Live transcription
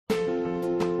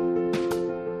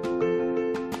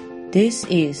This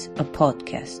is a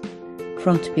podcast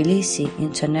from Tbilisi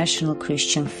International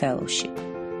Christian Fellowship,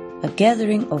 a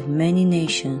gathering of many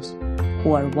nations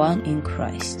who are one in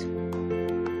Christ.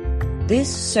 This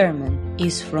sermon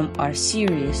is from our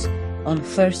series on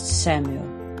 1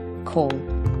 Samuel called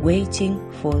Waiting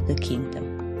for the Kingdom.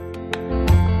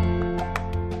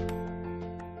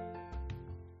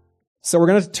 So we're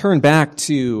going to turn back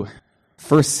to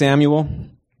 1 Samuel,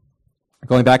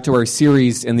 going back to our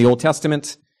series in the Old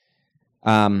Testament.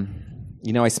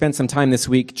 I spent some time this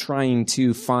week trying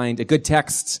to find a good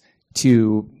text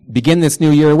to begin this new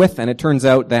year with, and it turns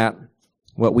out that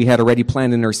what we had already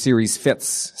planned in our series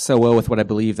fits so well with what I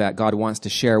believe that God wants to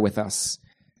share with us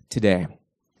today.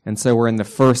 And so we're in the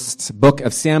first book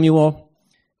of Samuel,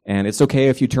 and it's okay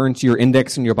if you turn to your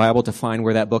index in your Bible to find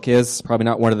where that book is. Probably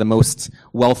not one of the most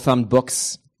well-thumbed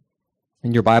books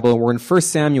in your Bible. We're in 1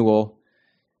 Samuel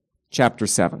chapter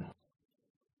 7.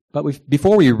 But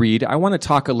before we read, I want to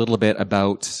talk a little bit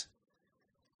about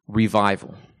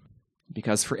revival.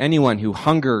 Because for anyone who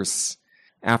hungers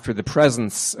after the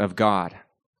presence of God,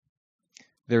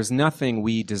 there's nothing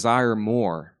we desire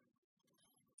more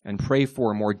and pray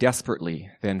for more desperately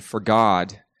than for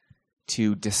God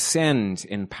to descend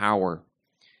in power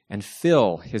and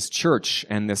fill His church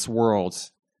and this world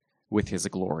with His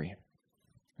glory.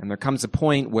 And there comes a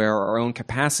point where our own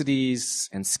capacities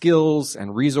and skills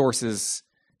and resources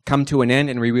come to an end,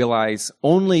 and we realize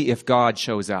only if God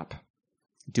shows up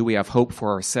do we have hope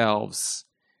for ourselves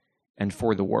and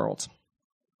for the world.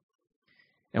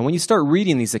 And when you start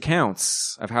reading these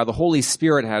accounts of how the Holy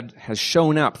Spirit has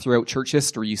shown up throughout church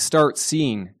history, you start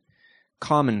seeing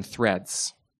common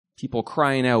threads. People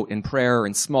crying out in prayer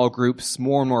in small groups,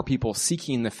 more and more people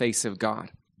seeking the face of God.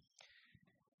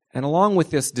 And along with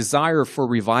this desire for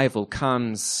revival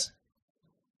comes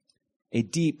a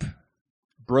deep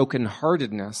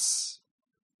brokenheartedness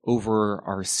over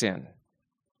our sin.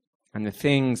 And the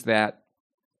things that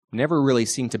never really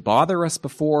seemed to bother us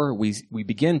before, we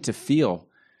begin to feel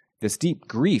this deep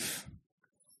grief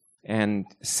and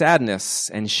sadness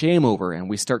and shame over, and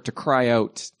we start to cry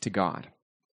out to God.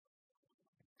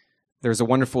 There's a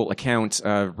wonderful account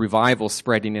of revival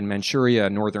spreading in Manchuria,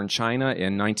 northern China,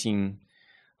 in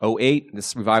 1908.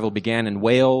 This revival began in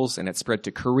Wales, and it spread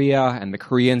to Korea, and the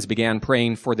Koreans began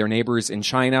praying for their neighbors in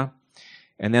China.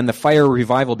 And then the fire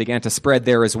revival began to spread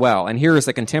there as well. And here is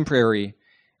a contemporary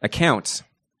account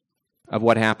of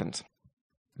what happened.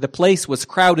 The place was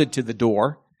crowded to the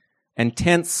door, and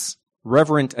tense,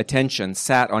 reverent attention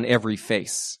sat on every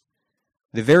face.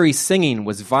 The very singing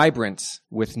was vibrant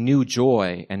with new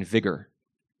joy and vigor.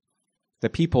 The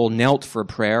people knelt for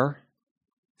prayer,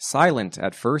 silent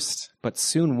at first, but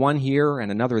soon one here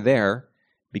and another there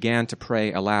began to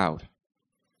pray aloud.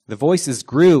 The voices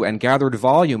grew and gathered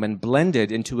volume and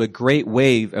blended into a great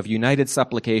wave of united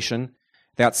supplication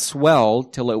that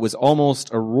swelled till it was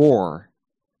almost a roar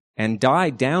and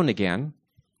died down again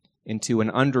into an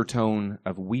undertone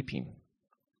of weeping.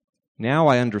 Now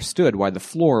I understood why the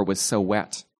floor was so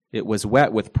wet. It was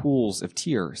wet with pools of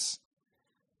tears.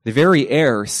 The very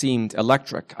air seemed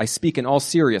electric. I speak in all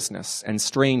seriousness, and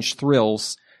strange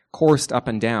thrills coursed up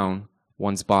and down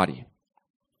one's body.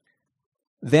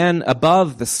 Then,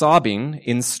 above the sobbing,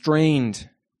 in strained,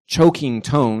 choking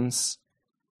tones,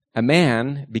 a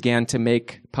man began to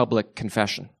make public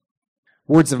confession.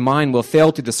 Words of mine will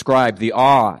fail to describe the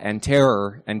awe and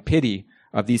terror and pity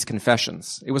of these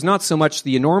confessions. It was not so much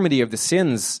the enormity of the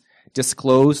sins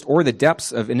disclosed or the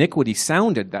depths of iniquity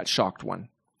sounded that shocked one.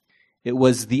 It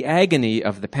was the agony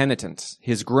of the penitent,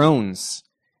 his groans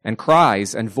and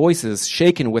cries and voices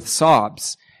shaken with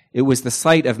sobs. It was the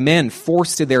sight of men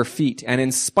forced to their feet and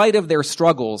in spite of their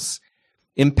struggles,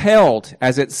 impelled,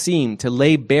 as it seemed, to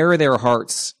lay bare their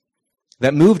hearts,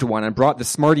 that moved one and brought the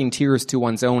smarting tears to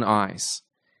one's own eyes.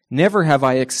 Never have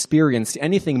I experienced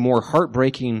anything more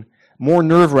heartbreaking, more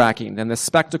nerve-wracking than the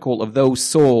spectacle of those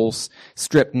souls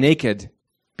stripped naked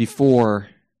before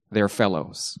their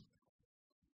fellows.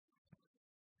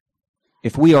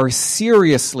 If we are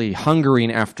seriously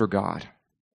hungering after God,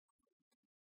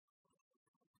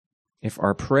 if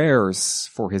our prayers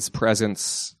for His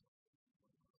presence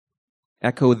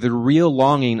echo the real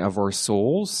longing of our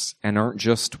souls and aren't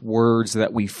just words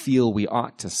that we feel we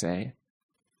ought to say,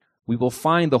 we will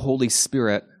find the Holy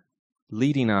Spirit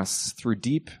leading us through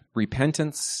deep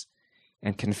repentance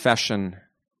and confession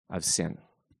of sin.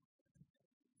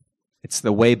 It's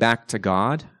the way back to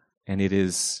God, and it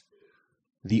is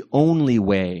the only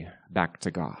way back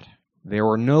to God. There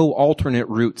are no alternate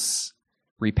routes.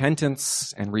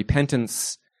 Repentance and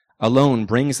repentance alone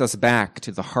brings us back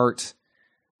to the heart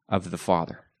of the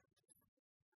Father.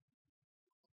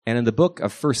 And in the book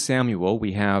of 1 Samuel,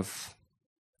 we have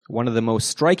one of the most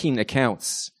striking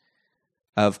accounts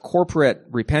of corporate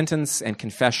repentance and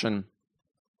confession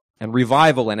and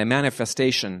revival and a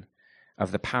manifestation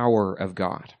of the power of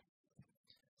God.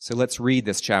 So let's read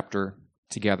this chapter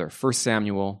together. 1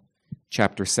 Samuel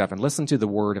chapter 7. Listen to the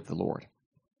word of the Lord.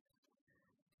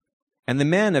 And the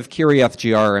men of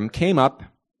Kiriath-Jearim came up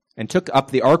and took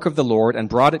up the ark of the Lord and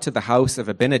brought it to the house of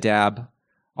Abinadab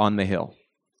on the hill.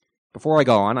 Before I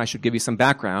go on, I should give you some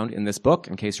background in this book,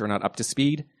 in case you're not up to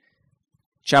speed.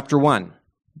 Chapter 1,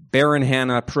 barren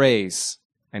Hannah prays,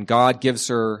 and God gives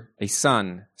her a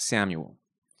son, Samuel.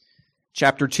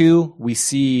 Chapter 2, we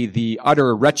see the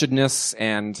utter wretchedness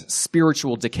and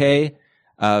spiritual decay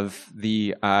of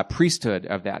the priesthood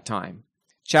of that time.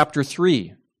 Chapter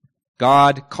 3,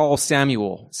 God calls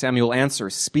Samuel. Samuel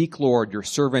answers, "Speak, Lord, your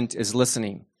servant is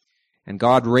listening." And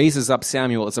God raises up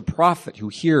Samuel as a prophet who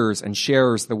hears and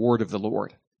shares the word of the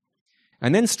Lord.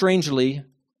 And then, strangely,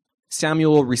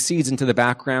 Samuel recedes into the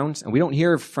background, and we don't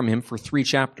hear from him for 3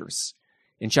 chapters.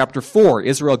 In chapter 4,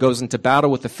 Israel goes into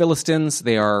battle with the Philistines.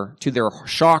 They are, to their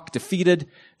shock, defeated.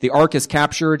 The ark is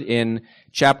captured. In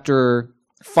chapter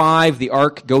 5, the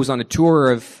ark goes on a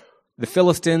tour of the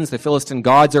Philistines. The Philistine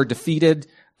gods are defeated.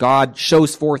 God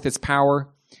shows forth his power.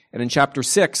 And in chapter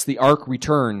 6, the ark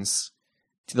returns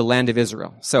to the land of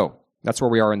Israel. So, that's where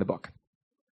we are in the book.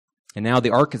 And now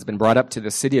the ark has been brought up to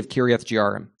the city of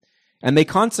Kiriath-Jearim. And they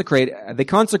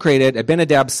consecrated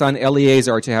Abinadab's son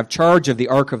Eleazar to have charge of the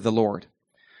ark of the Lord.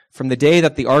 From the day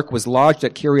that the ark was lodged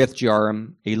at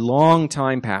Kiriath-Jearim, a long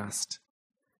time passed,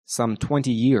 some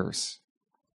 20 years.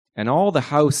 And all the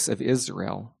house of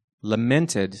Israel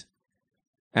lamented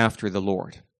after the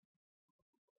Lord.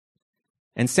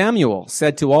 And Samuel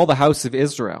said to all the house of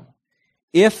Israel,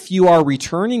 "If you are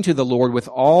returning to the Lord with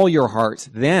all your heart,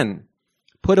 then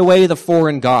put away the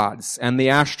foreign gods and the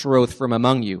Ashtaroth from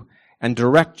among you, and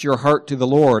direct your heart to the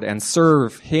Lord and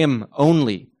serve him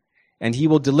only, and he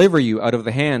will deliver you out of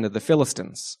the hand of the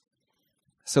Philistines."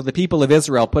 So the people of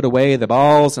Israel put away the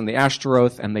Baals and the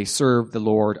Ashtaroth, and they served the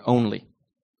Lord only.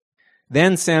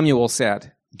 Then Samuel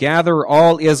said, "Gather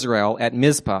all Israel at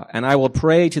Mizpah, and I will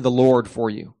pray to the Lord for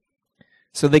you."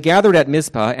 So they gathered at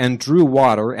Mizpah and drew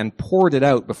water and poured it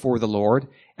out before the Lord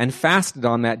and fasted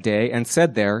on that day and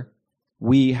said there,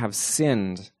 "We have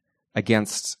sinned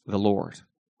against the Lord."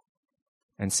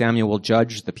 And Samuel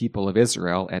judged the people of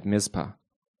Israel at Mizpah.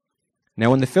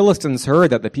 Now when the Philistines heard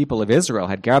that the people of Israel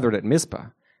had gathered at Mizpah,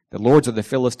 the lords of the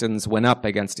Philistines went up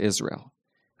against Israel.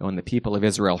 And when the people of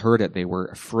Israel heard it, they were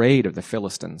afraid of the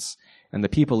Philistines. And the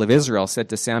people of Israel said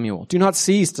to Samuel, "Do not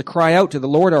cease to cry out to the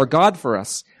Lord our God for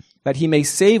us, that he may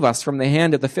save us from the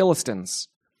hand of the Philistines."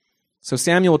 So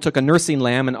Samuel took a nursing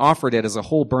lamb and offered it as a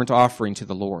whole burnt offering to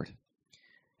the Lord.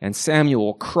 And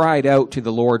Samuel cried out to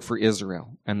the Lord for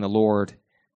Israel, and the Lord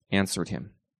answered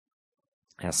him.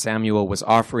 As Samuel was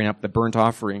offering up the burnt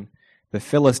offering, the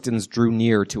Philistines drew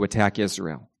near to attack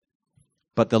Israel.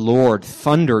 But the Lord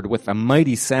thundered with a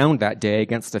mighty sound that day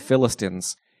against the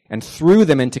Philistines and threw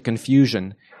them into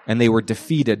confusion, and they were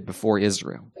defeated before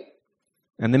Israel.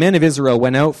 And the men of Israel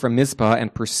went out from Mizpah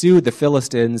and pursued the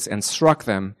Philistines and struck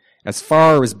them as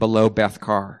far as below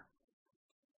Beth-kar.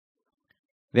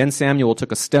 Then Samuel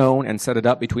took a stone and set it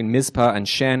up between Mizpah and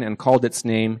Shen and called its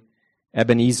name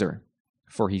Ebenezer,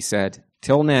 for he said,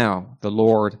 "Till now the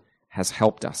Lord has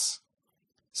helped us."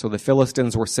 So the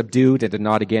Philistines were subdued and did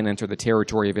not again enter the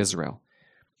territory of Israel.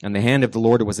 And the hand of the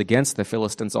Lord was against the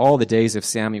Philistines all the days of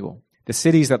Samuel. The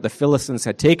cities that the Philistines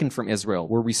had taken from Israel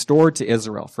were restored to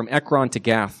Israel, from Ekron to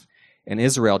Gath, and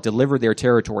Israel delivered their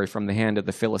territory from the hand of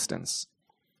the Philistines.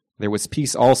 There was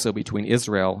peace also between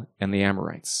Israel and the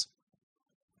Amorites.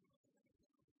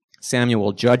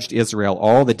 Samuel judged Israel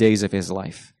all the days of his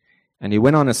life, and he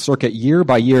went on a circuit year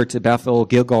by year to Bethel,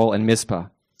 Gilgal, and Mizpah,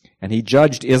 and he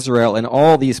judged Israel in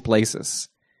all these places.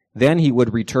 Then he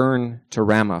would return to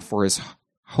Ramah, for his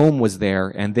home was there,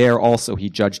 and there also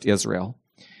he judged Israel.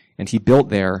 And he built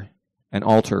there an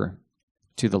altar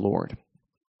to the Lord.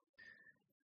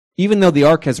 Even though the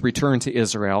ark has returned to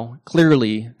Israel,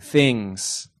 clearly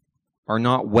things are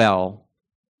not well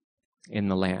in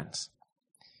the land.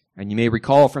 And you may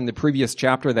recall from the previous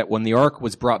chapter that when the ark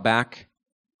was brought back,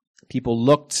 people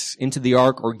looked into the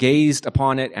ark or gazed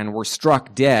upon it and were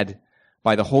struck dead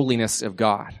by the holiness of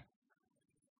God.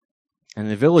 And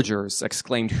the villagers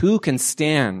exclaimed, "Who can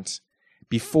stand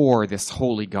before this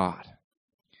holy God?"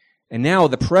 And now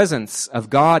the presence of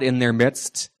God in their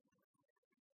midst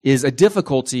is a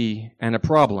difficulty and a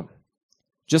problem.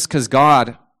 Just because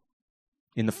God,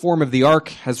 in the form of the ark,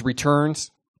 has returned,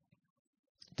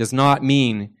 does not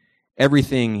mean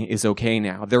everything is okay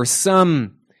now. There are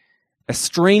some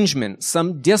estrangement,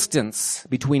 some distance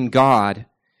between God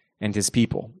and his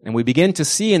people. And we begin to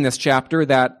see in this chapter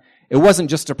that it wasn't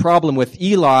just a problem with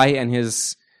Eli and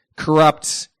his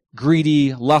corrupt,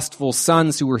 greedy, lustful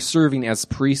sons who were serving as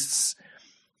priests.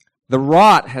 The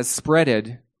rot has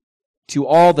spreaded to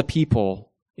all the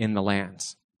people in the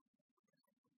land.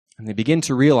 And they begin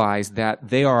to realize that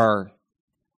they are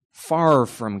far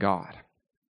from God.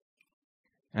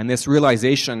 And this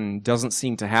realization doesn't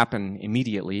seem to happen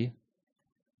immediately.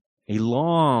 A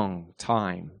long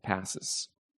time passes.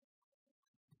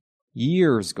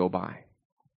 Years go by.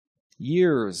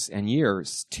 Years and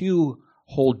years. 2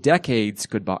 whole decades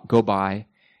could go by.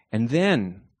 And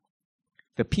then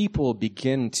the people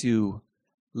begin to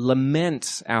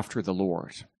lament after the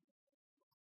Lord.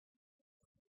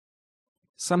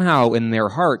 Somehow in their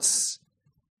hearts,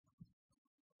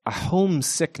 a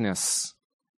homesickness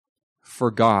for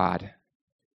God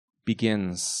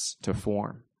begins to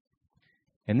form.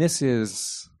 And this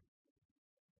is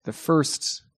the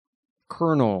first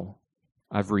kernel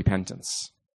of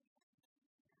repentance.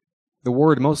 The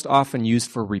word most often used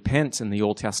for repent in the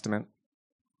Old Testament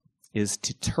is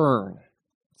to turn.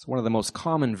 It's one of the most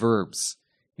common verbs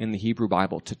in the Hebrew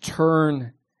Bible, to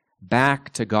turn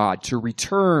back to God, to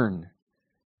return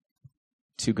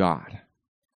to God.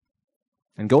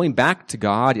 And going back to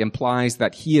God implies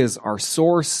that He is our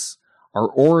source, our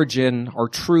origin, our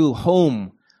true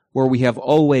home, where we have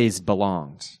always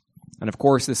belonged. And of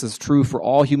course, this is true for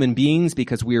all human beings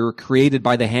because we are created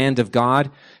by the hand of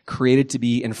God, created to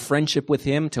be in friendship with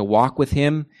Him, to walk with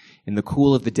Him in the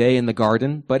cool of the day in the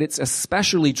garden. But it's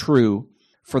especially true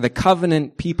for the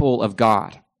covenant people of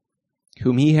God,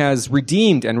 whom He has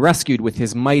redeemed and rescued with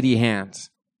His mighty hand.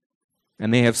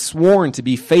 And they have sworn to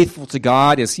be faithful to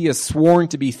God as He has sworn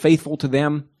to be faithful to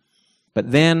them.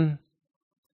 But then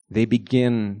they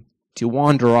begin to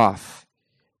wander off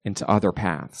into other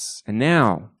paths. And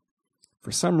now,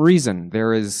 for some reason,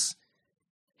 there is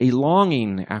a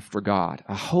longing after God,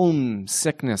 a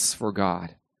homesickness for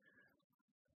God,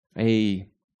 a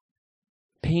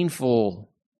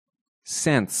painful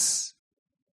sense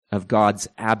of God's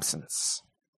absence.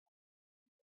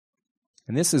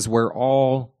 And this is where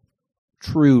all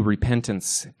true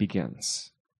repentance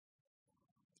begins.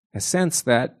 A sense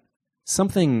that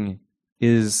something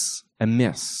is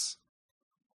amiss.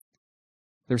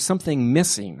 There's something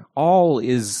missing. All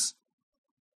is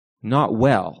not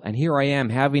well. And here I am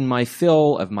having my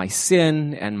fill of my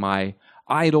sin and my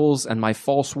idols and my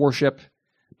false worship.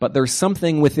 But there's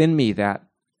something within me that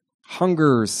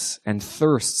hungers and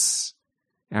thirsts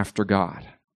after God.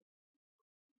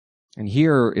 And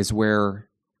here is where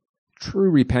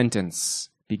true repentance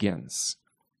begins.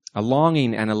 A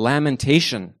longing and a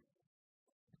lamentation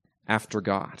after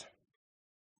God.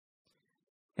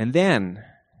 And then,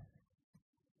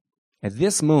 at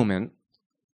this moment,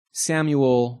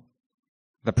 Samuel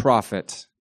the prophet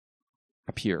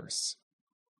appears.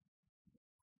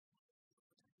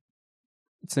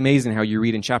 It's amazing how you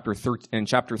read in chapter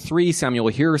 3, Samuel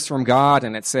hears from God,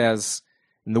 and it says,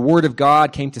 "And the word of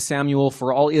God came to Samuel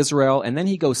for all Israel," and then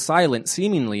he goes silent,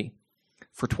 seemingly,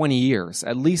 for 20 years,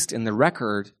 at least in the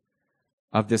record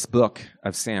of this book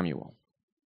of Samuel.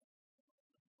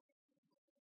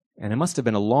 And it must have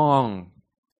been a long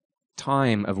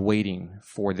time of waiting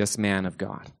for this man of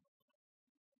God.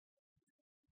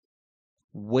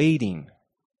 Waiting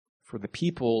for the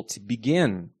people to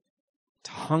begin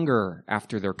to hunger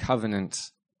after their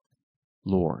covenant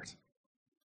Lord.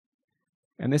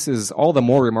 And this is all the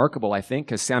more remarkable, I think,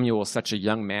 because Samuel is such a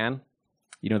young man.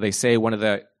 You know, they say one of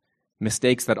the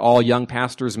mistakes that all young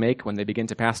pastors make when they begin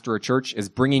to pastor a church is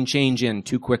bringing change in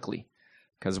too quickly,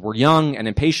 because we're young and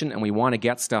impatient and we want to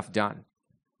get stuff done.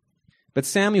 But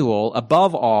Samuel,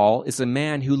 above all, is a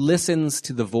man who listens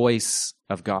to the voice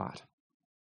of God.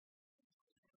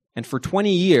 And for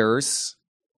 20 years,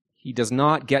 he does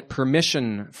not get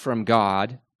permission from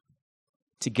God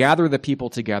to gather the people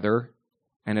together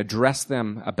and address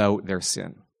them about their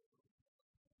sin.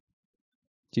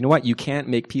 Do you know what? You can't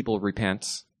make people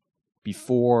repent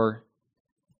before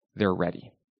they're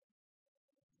ready.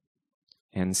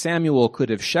 And Samuel could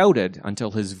have shouted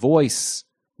until his voice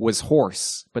was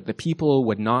hoarse, but the people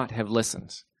would not have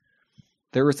listened.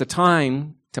 There is a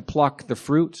time to pluck the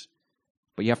fruit,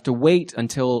 but you have to wait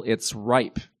until it's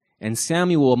ripe. And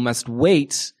Samuel must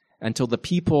wait until the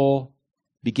people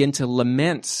begin to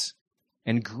lament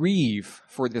and grieve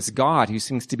for this God who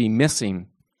seems to be missing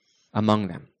among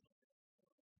them.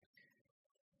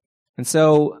 And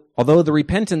so, although the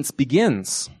repentance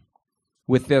begins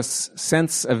with this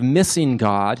sense of missing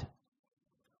God,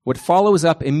 what follows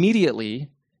up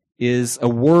immediately is a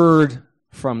word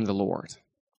from the Lord.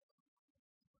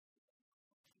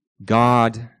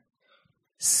 God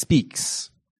speaks.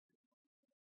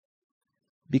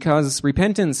 Because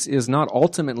repentance is not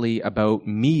ultimately about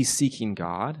me seeking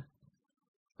God,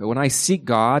 but when I seek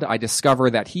God, I discover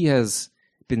that He has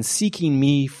been seeking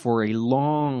me for a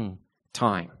long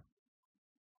time.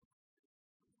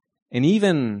 And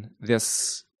even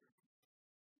this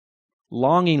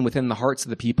longing within the hearts of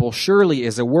the people surely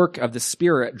is a work of the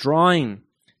Spirit, drawing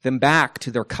them back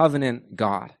to their covenant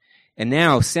God. And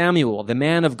now Samuel, the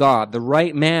man of God, the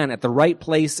right man at the right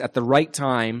place at the right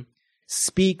time,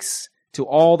 speaks to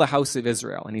all the house of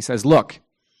Israel. And he says, look,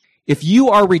 if you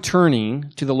are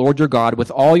returning to the Lord your God with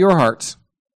all your heart,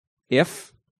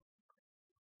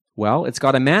 well, it's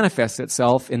got to manifest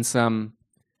itself in some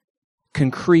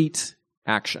concrete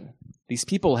action. These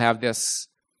people have this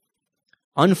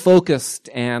unfocused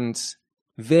and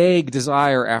vague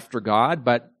desire after God,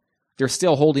 but they're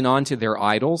still holding on to their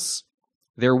idols.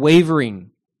 They're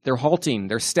wavering, they're halting,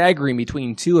 they're staggering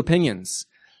between two opinions.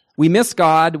 We miss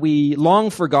God, we long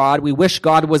for God, we wish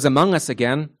God was among us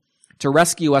again to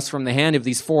rescue us from the hand of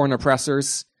these foreign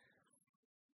oppressors,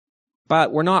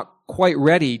 but we're not quite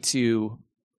ready to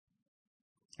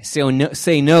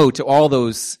say no to all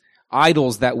those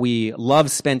idols that we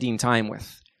love spending time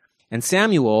with. And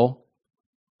Samuel,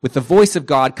 with the voice of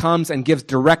God, comes and gives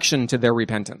direction to their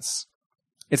repentance.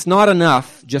 It's not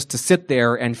enough just to sit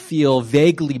there and feel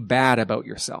vaguely bad about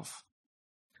yourself.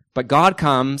 But God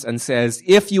comes and says,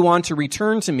 if you want to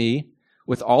return to me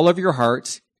with all of your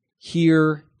heart,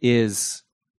 here is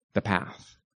the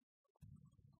path.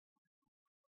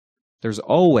 There's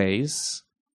always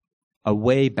a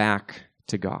way back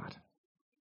to God.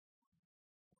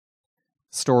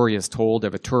 Story is told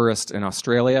of a tourist in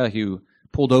Australia who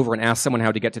pulled over and asked someone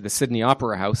how to get to the Sydney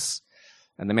Opera House.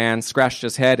 And the man scratched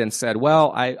his head and said,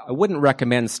 well, I wouldn't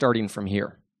recommend starting from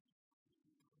here.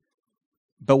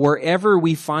 But wherever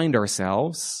we find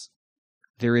ourselves,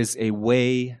 there is a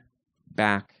way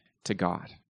back to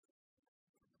God.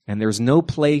 And there's no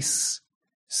place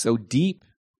so deep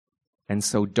and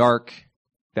so dark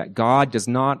that God does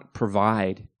not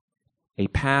provide a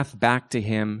path back to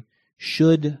Him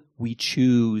should we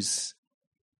choose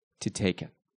to take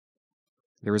it.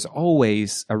 There is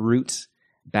always a route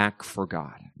back for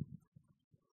God.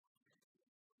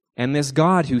 And this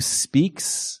God who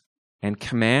speaks and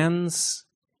commands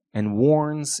and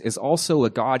warns is also a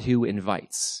God who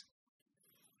invites.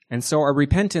 And so our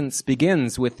repentance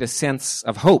begins with this sense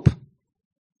of hope.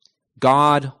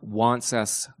 God wants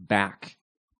us back.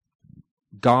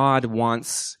 God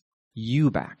wants you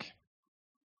back.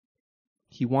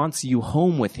 He wants you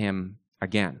home with Him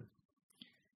again.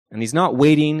 And He's not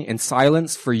waiting in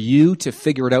silence for you to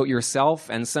figure it out yourself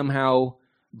and somehow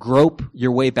grope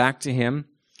your way back to Him.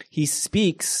 He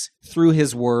speaks through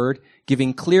His Word,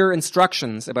 giving clear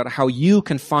instructions about how you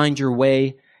can find your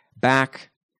way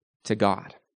back to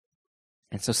God.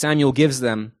 And so Samuel gives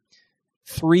them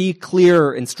 3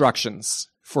 clear instructions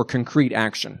for concrete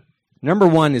action. Number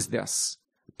 1 is this: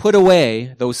 put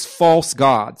away those false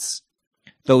gods,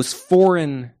 those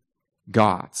foreign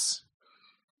gods.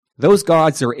 Those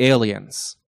gods are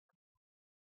aliens.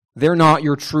 They're not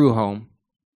your true home,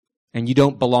 and you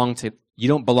don't belong to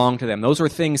them. Those are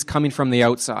things coming from the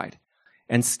outside.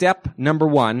 And step number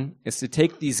 1 is to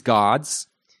take these gods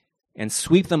and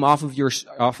sweep them off of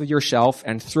your shelf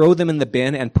and throw them in the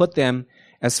bin and put them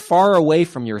as far away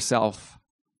from yourself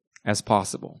as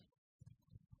possible.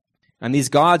 And these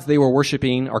gods they were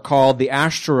worshiping are called the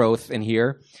Ashtaroth in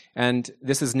here. And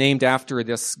this is named after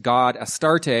this god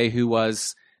Astarte, who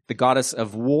was the goddess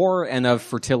of war and of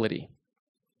fertility.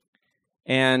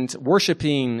 And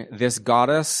worshiping this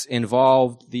goddess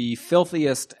involved the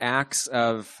filthiest acts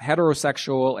of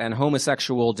heterosexual and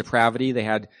homosexual depravity. They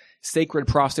had sacred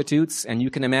prostitutes, and you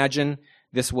can imagine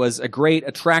this was a great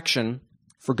attraction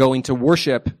for going to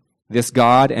worship this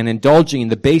god and indulging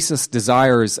the basest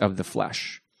desires of the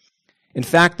flesh. In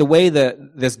fact, the way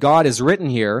that this god is written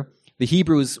here, the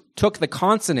Hebrews took the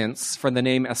consonants from the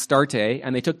name Astarte,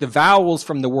 and they took the vowels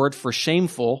from the word for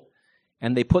shameful,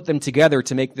 and they put them together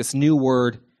to make this new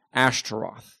word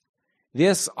Ashtaroth.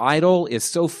 This idol is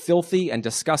so filthy and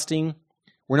disgusting,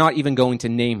 we're not even going to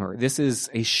name her. This is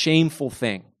a shameful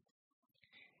thing.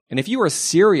 And if you are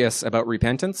serious about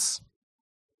repentance,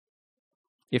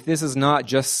 if this is not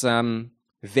just some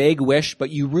vague wish, but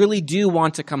you really do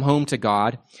want to come home to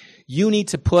God, you need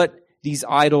to put these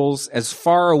idols as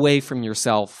far away from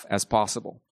yourself as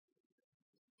possible.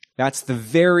 That's the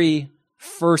very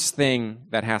first thing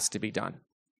that has to be done.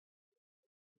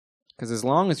 Because as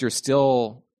long as you're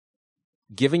still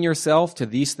giving yourself to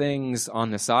these things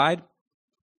on the side,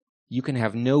 you can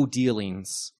have no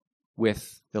dealings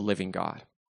with the living God.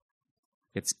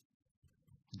 It's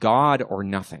God or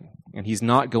nothing. And he's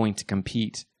not going to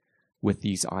compete with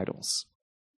these idols.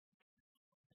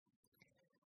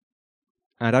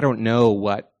 And I don't know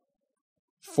what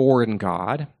foreign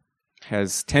god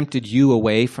has tempted you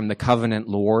away from the covenant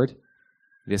Lord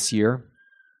this year.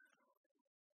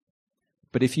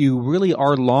 But if you really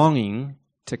are longing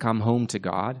to come home to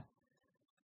God,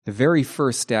 the very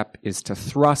first step is to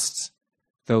thrust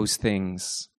those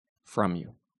things from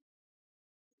you.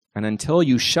 And until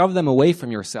you shove them away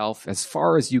from yourself as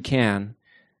far as you can,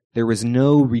 there is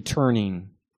no returning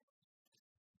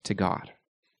to God.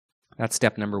 That's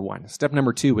step number one. Step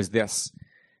number two is this.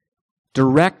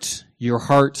 Direct your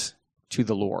heart to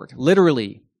the Lord.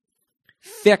 Literally,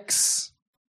 fix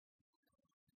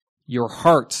your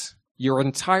heart, your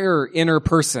entire inner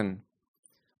person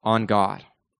on God.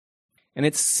 And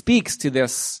it speaks to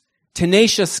this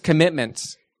tenacious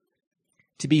commitment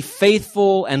to be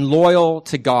faithful and loyal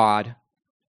to God,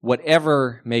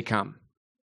 whatever may come.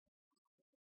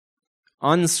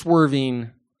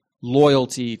 Unswerving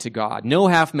loyalty to God. No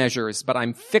half measures, but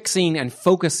I'm fixing and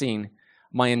focusing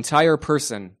my entire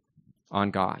person on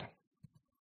God.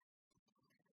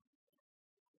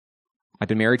 I've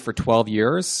been married for 12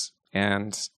 years,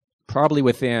 and probably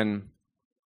within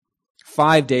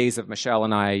 5 days of Michelle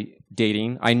and I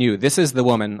dating, I knew this is the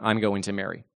woman I'm going to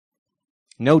marry.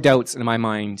 No doubts in my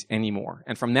mind anymore.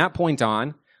 And from that point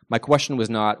on, my question was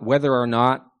not whether or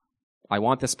not I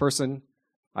want this person.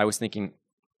 I was thinking,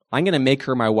 I'm going to make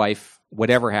her my wife,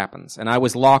 whatever happens. And I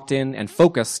was locked in and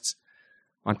focused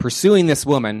on pursuing this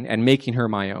woman and making her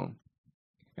my own.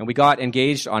 And we got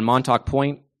engaged on Montauk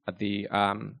Point at the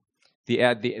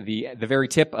very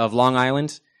tip of Long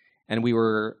Island. And we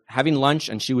were having lunch,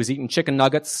 and she was eating chicken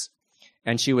nuggets,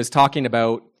 and she was talking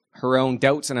about her own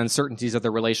doubts and uncertainties of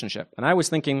the relationship. And I was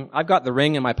thinking, I've got the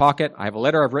ring in my pocket. I have a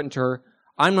letter I've written to her.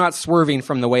 I'm not swerving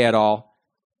from the way at all.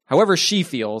 However she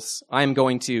feels, I'm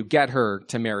going to get her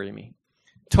to marry me.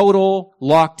 Total,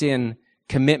 locked-in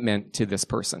commitment to this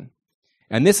person.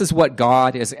 And this is what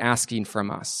God is asking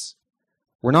from us.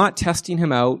 We're not testing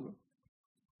him out.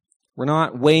 We're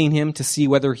not weighing him to see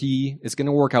whether he is going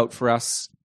to work out for us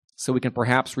so we can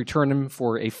perhaps return him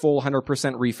for a full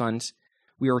 100% refund.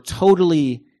 We are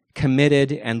totally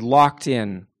committed and locked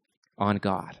in on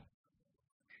God.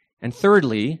 And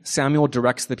thirdly, Samuel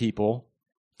directs the people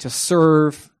to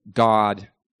serve God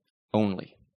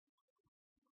only.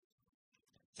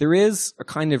 There is a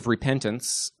kind of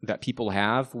repentance that people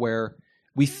have where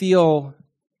we feel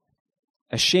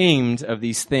ashamed of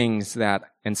these things that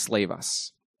enslave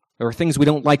us. There are things we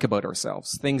don't like about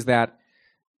ourselves, things that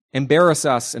embarrass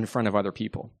us in front of other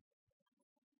people,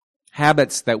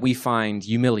 habits that we find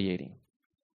humiliating.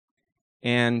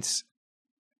 And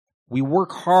we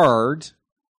work hard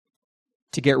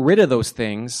to get rid of those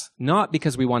things, not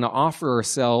because we want to offer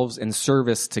ourselves in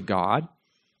service to God,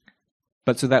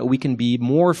 but so that we can be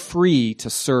more free to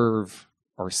serve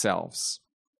ourselves.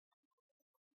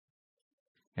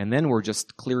 And then we're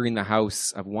just clearing the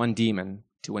house of one demon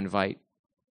to invite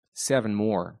 7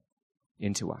 more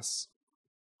into us.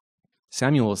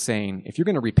 Samuel is saying, if you're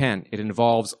going to repent, it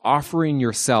involves offering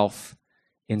yourself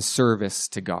in service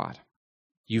to God.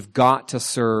 You've got to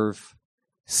serve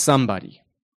somebody.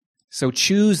 So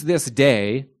choose this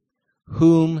day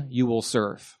whom you will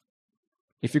serve.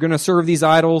 If you're going to serve these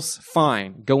idols,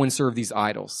 fine, go and serve these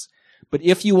idols. But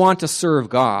if you want to serve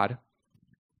God,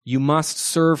 you must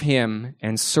serve him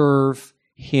and serve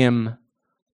him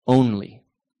only.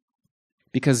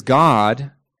 Because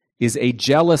God is a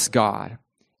jealous God,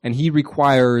 and he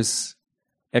requires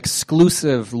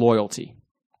exclusive loyalty.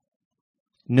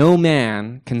 No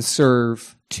man can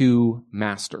serve 2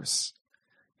 masters.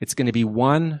 It's going to be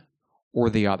one or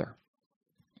the other.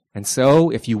 And so,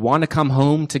 if you want to come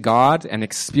home to God and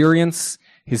experience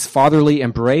his fatherly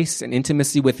embrace and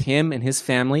intimacy with him and his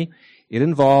family, it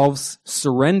involves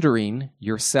surrendering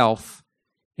yourself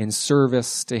in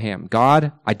service to him.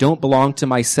 God, I don't belong to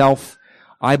myself.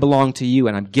 I belong to you,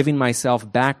 and I'm giving myself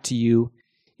back to you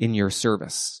in your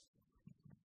service.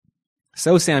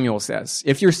 So Samuel says,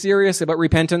 if you're serious about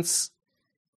repentance,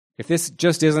 if this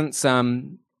just isn't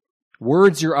some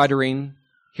words you're uttering,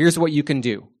 here's what you can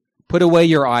do. Put away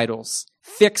your idols,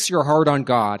 fix your heart on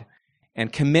God,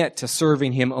 and commit to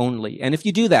serving him only. And if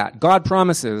you do that, God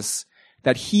promises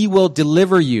that he will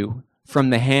deliver you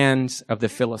from the hands of the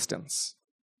Philistines.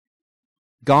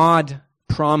 God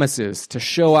promises to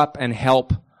show up and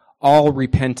help all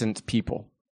repentant people.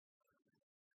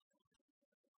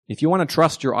 If you want to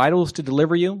trust your idols to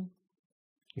deliver you,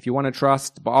 if you want to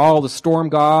trust Baal, the storm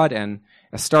god, and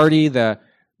Astarte,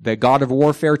 the god of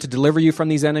warfare, to deliver you from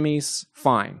these enemies,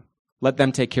 fine. Let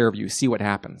them take care of you. See what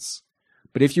happens.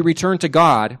 But if you return to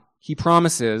God, he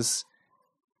promises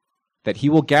that he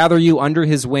will gather you under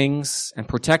his wings and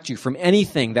protect you from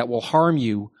anything that will harm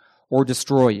you or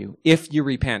destroy you if you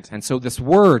repent. And so this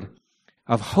word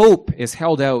of hope is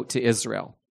held out to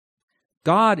Israel.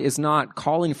 God is not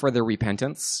calling for their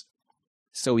repentance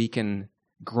so he can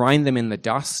grind them in the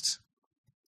dust,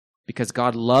 because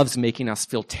God loves making us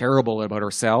feel terrible about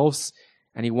ourselves,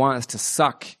 and he wants to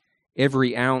suck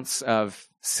every ounce of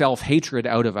self-hatred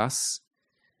out of us.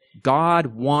 God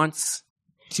wants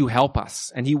to help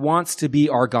us, and he wants to be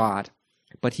our God,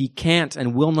 but he can't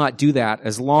and will not do that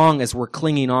as long as we're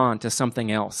clinging on to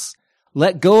something else.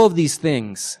 Let go of these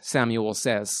things, Samuel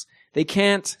says. They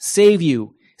can't save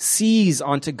you. Seize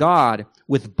onto God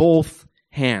with both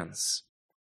hands.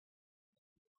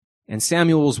 And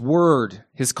Samuel's word,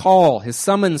 his call, his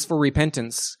summons for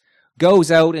repentance goes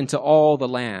out into all the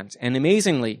land. And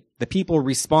amazingly, the people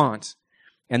respond.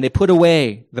 And they put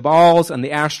away the Baals and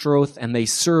the Ashtaroth, and they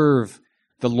serve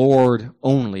the Lord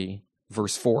only,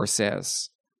 verse 4 says.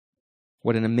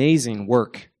 What an amazing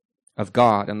work of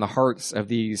God in the hearts of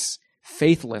these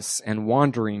faithless and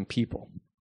wandering people.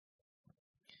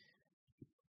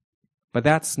 But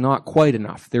that's not quite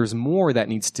enough. There's more that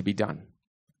needs to be done.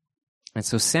 And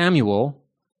so Samuel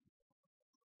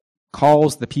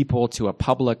calls the people to a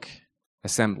public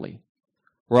assembly.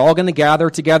 We're all going to gather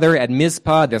together at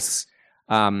Mizpah, this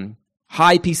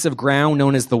high piece of ground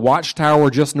known as the Watchtower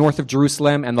just north of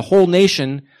Jerusalem, and the whole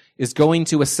nation is going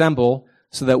to assemble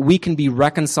so that we can be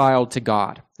reconciled to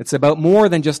God. It's about more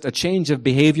than just a change of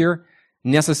behavior,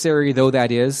 necessary though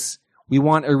that is. We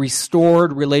want a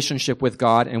restored relationship with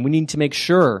God, and we need to make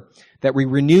sure that we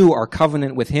renew our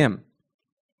covenant with him.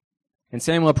 And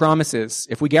Samuel promises,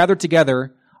 if we gather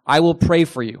together, I will pray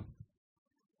for you.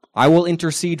 I will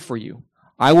intercede for you.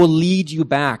 I will lead you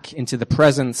back into the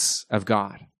presence of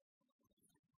God.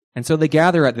 And so they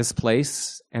gather at this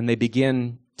place and they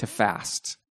begin to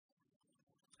fast.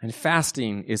 And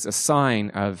fasting is a sign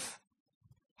of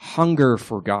hunger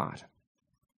for God.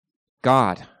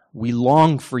 God, we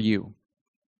long for you.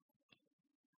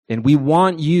 And we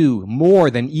want you more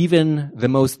than even the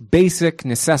most basic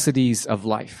necessities of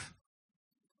life.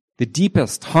 The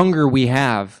deepest hunger we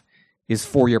have is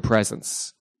for your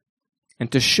presence.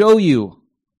 And to show you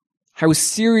how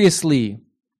seriously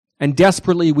and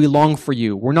desperately we long for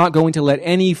you, we're not going to let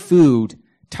any food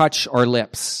touch our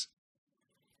lips.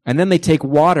 And then they take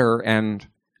water and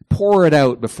pour it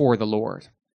out before the Lord.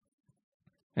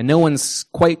 And no one's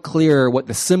quite clear what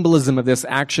the symbolism of this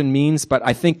action means, but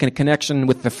I think in connection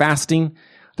with the fasting,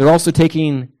 they're also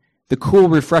taking the cool,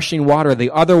 refreshing water they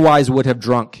otherwise would have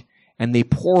drunk, and they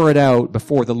pour it out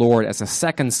before the Lord as a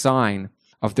second sign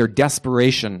of their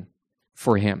desperation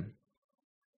for him.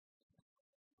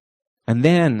 And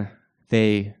then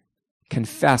they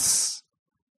confess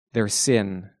their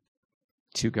sin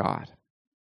to God.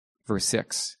 Verse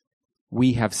 6,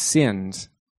 we have sinned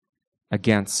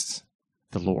against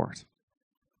the Lord.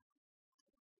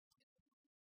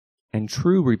 And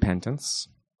true repentance,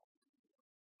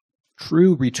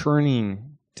 true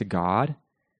returning to God,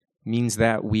 means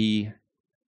that we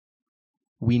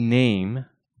name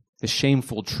the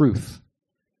shameful truth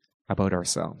about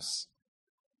ourselves.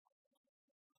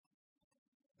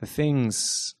 The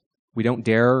things we don't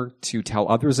dare to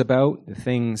tell others about, the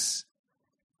things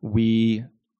we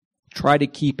try to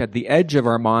keep at the edge of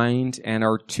our mind and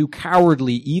are too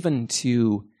cowardly even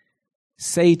to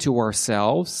say to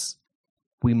ourselves,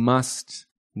 we must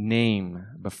name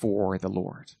before the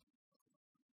Lord.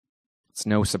 It's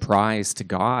no surprise to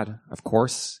God, of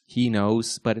course, he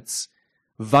knows, but it's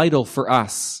vital for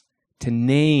us to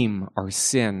name our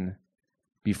sin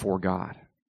before God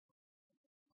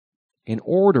in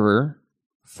order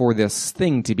for this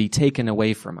thing to be taken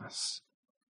away from us.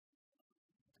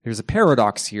 There's a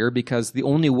paradox here because the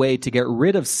only way to get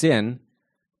rid of sin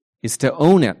is to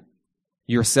own it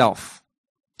yourself,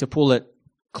 to pull it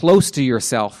close to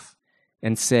yourself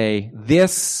and say,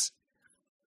 this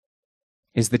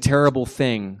is the terrible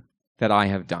thing that I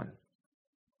have done.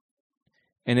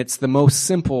 And it's the most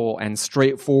simple and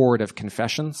straightforward of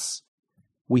confessions.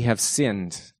 We have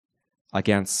sinned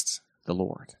against the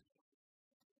Lord.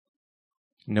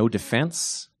 No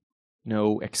defense,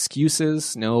 no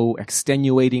excuses, no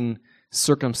extenuating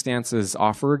circumstances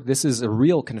offered. This is a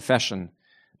real confession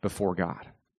before God,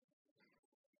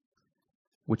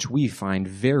 which we find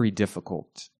very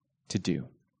difficult to do.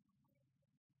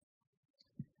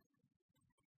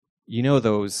 You know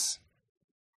those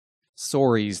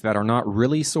sorries that are not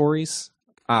really sorries?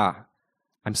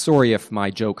 I'm sorry if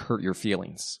my joke hurt your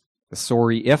feelings. The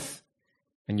sorry if,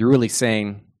 and you're really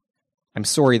saying, I'm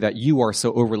sorry that you are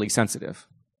so overly sensitive.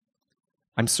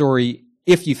 I'm sorry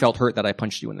if you felt hurt that I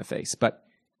punched you in the face, but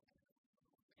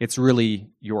it's really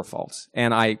your fault.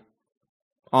 And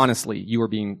honestly, you were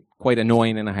being quite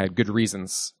annoying and I had good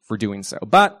reasons for doing so.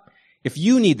 But if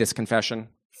you need this confession,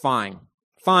 fine.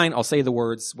 Fine, I'll say the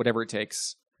words, whatever it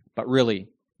takes. But really,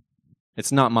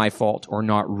 it's not my fault, or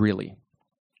not really.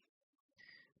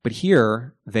 But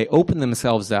here, they open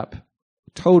themselves up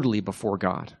totally before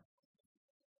God.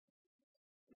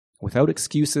 Without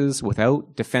excuses,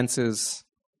 without defenses,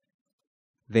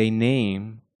 they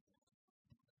name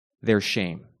their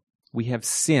shame. We have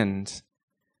sinned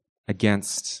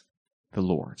against the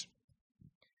Lord.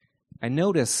 And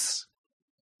notice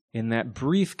in that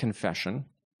brief confession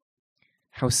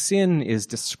how sin is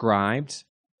described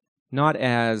not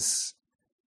as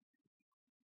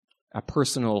a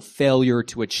personal failure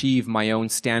to achieve my own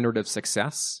standard of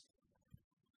success,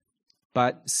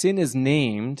 but sin is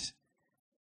named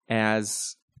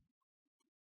as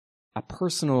a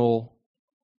personal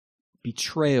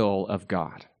betrayal of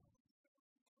God.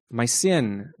 My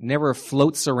sin never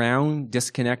floats around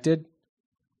disconnected.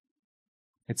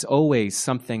 It's always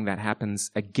something that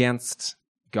happens against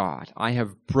God. I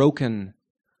have broken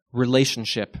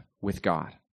relationship with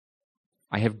God.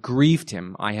 I have grieved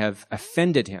him. I have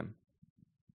offended him.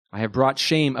 I have brought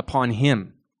shame upon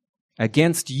him.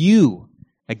 Against you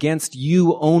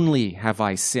only have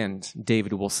I sinned,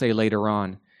 David will say later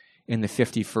on in the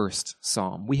 51st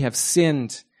Psalm. We have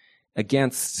sinned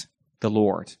against the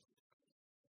Lord.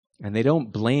 And they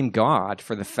don't blame God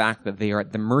for the fact that they are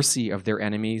at the mercy of their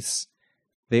enemies.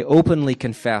 They openly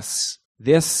confess,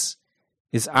 this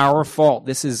is our fault.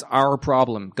 This is our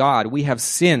problem. God, we have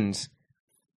sinned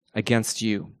against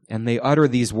you. And they utter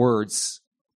these words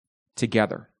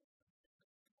together.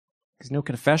 Because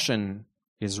confession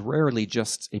is rarely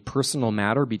just a personal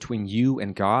matter between you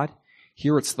and God.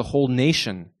 Here it's the whole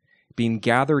nation being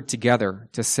gathered together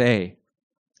to say,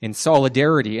 in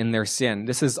solidarity in their sin,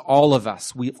 this is all of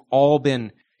us. We've all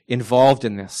been involved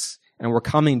in this, and we're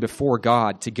coming before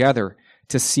God together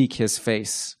to seek his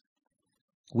face.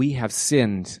 We have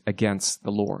sinned against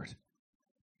the Lord.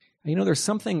 There's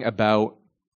something about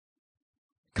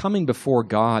coming before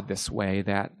God this way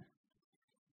that,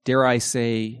 dare I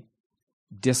say,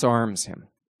 disarms him.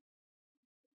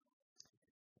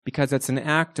 Because it's an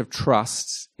act of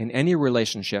trust in any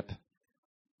relationship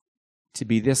to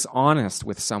be this honest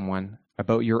with someone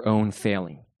about your own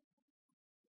failing.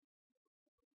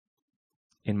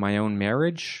 In my own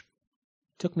marriage,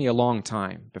 it took me a long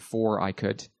time before I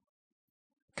could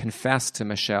confess to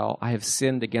Michelle, I have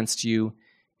sinned against you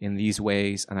in these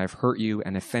ways, and I've hurt you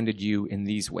and offended you in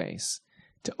these ways.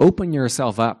 To open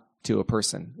yourself up to a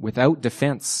person without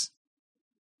defense,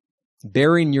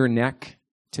 baring your neck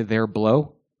to their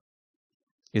blow,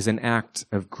 is an act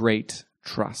of great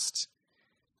trust.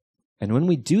 And when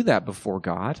we do that before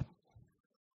God,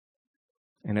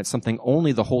 and it's something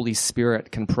only the Holy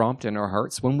Spirit can prompt in our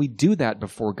hearts, when we do that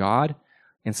before God,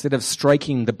 instead of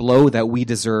striking the blow that we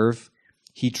deserve,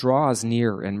 he draws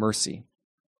near in mercy,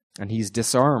 and he's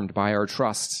disarmed by our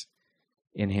trust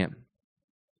in him.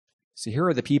 So here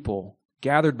are the people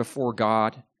gathered before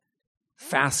God,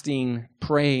 fasting,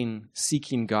 praying,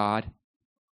 seeking God.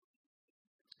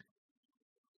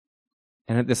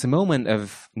 And at this moment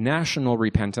of national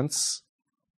repentance,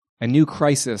 a new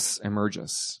crisis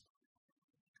emerges.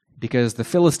 Because the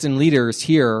Philistine leaders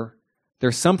here,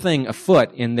 there's something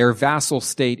afoot in their vassal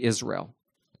state Israel.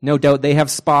 No doubt they have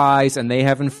spies and they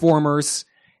have informers,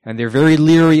 and they're very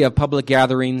leery of public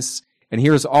gatherings. And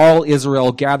here's all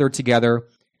Israel gathered together,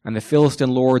 and the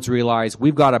Philistine lords realize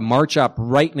we've got to march up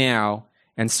right now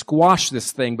and squash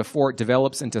this thing before it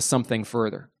develops into something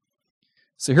further.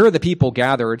 So here are the people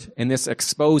gathered in this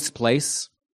exposed place,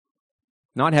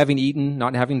 not having eaten,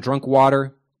 not having drunk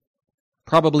water,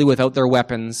 probably without their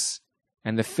weapons,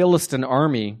 and the Philistine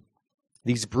army,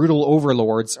 these brutal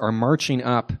overlords, are marching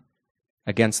up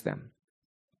against them.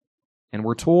 And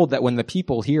we're told that when the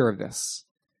people hear of this,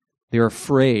 they're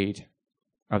afraid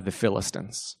of the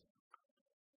Philistines.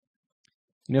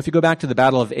 If you go back to the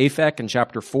Battle of Aphek in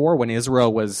chapter 4, when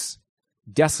Israel was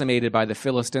decimated by the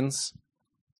Philistines,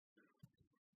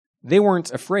 they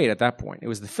weren't afraid at that point. It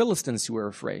was the Philistines who were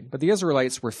afraid. But the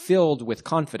Israelites were filled with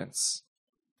confidence.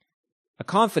 A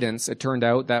confidence, it turned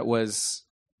out, that was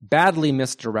badly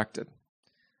misdirected.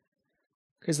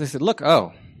 Because they said, look,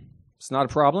 it's not a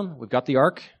problem. We've got the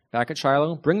ark back at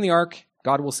Shiloh. Bring the ark.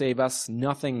 God will save us.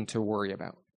 Nothing to worry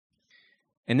about.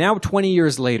 And now, 20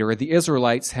 years later, the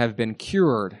Israelites have been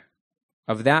cured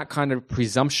of that kind of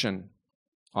presumption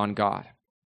on God.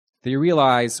 They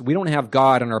realize we don't have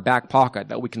God in our back pocket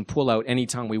that we can pull out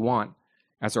anytime we want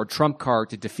as our trump card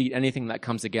to defeat anything that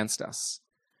comes against us.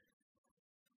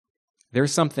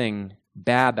 There's something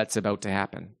bad that's about to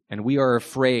happen, and we are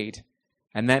afraid,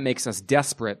 and that makes us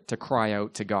desperate to cry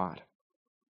out to God.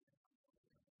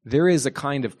 There is a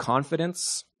kind of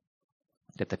confidence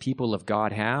that the people of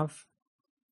God have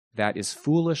that is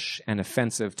foolish and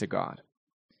offensive to God.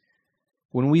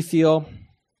 When we feel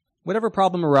whatever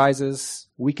problem arises,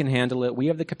 we can handle it. We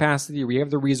have the capacity, we have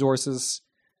the resources.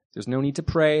 There's no need to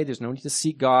pray. There's no need to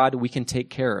seek God. We can take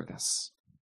care of this.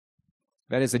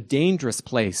 That is a dangerous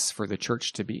place for the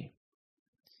church to be.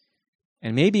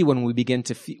 And maybe when we begin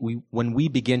to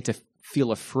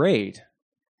feel afraid,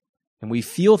 and we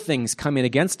feel things coming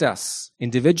against us,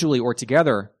 individually or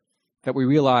together, that we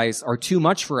realize are too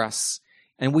much for us,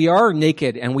 and we are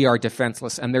naked and we are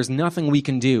defenseless, and there's nothing we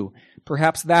can do,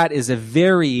 perhaps that is a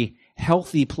very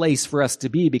healthy place for us to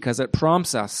be, because it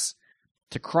prompts us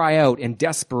to cry out in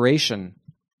desperation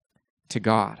to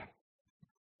God.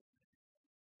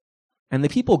 And the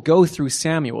people go through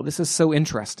Samuel. This is so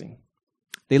interesting.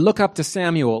 They look up to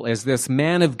Samuel as this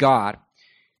man of God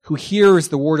who hears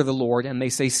the word of the Lord, and they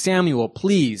say, Samuel,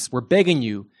 please, we're begging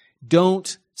you,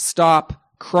 don't stop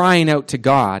crying out to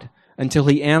God until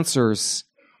he answers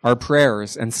our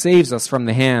prayers and saves us from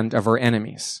the hand of our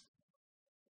enemies.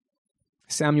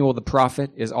 Samuel the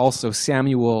prophet is also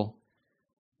Samuel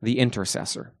the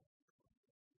intercessor.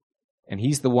 And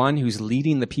he's the one who's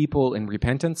leading the people in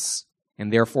repentance,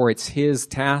 and therefore it's his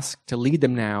task to lead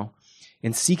them now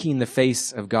in seeking the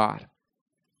face of God.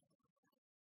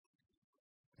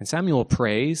 And Samuel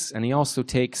prays, and he also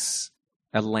takes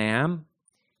a lamb.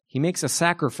 He makes a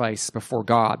sacrifice before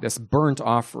God, this burnt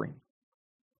offering.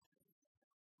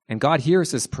 And God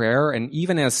hears his prayer, and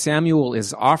even as Samuel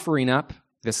is offering up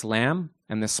this lamb,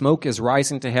 and the smoke is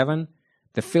rising to heaven,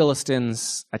 the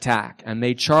Philistines attack, and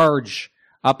they charge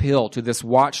uphill to this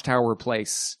watchtower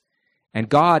place. And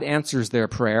God answers their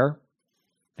prayer,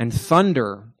 and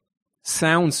thunder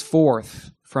sounds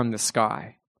forth from the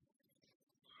sky.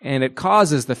 And it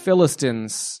causes the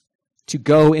Philistines to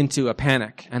go into a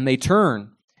panic, and they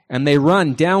turn, and they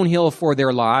run downhill for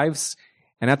their lives.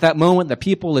 And at that moment, the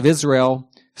people of Israel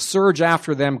surge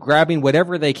after them, grabbing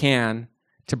whatever they can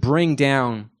to bring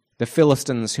down the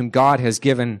Philistines whom God has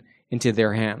given into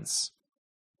their hands.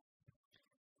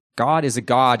 God is a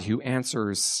God who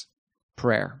answers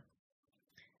prayer.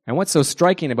 And what's so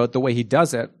striking about the way he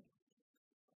does it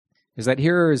is that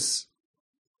here is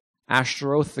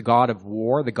Ashtaroth, the god of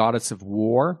war, the goddess of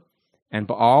war, and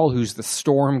Baal, who's the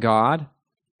storm god,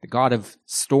 the god of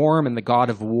storm and the god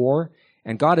of war.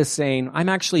 And God is saying, I'm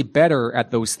actually better at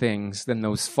those things than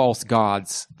those false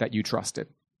gods that you trusted.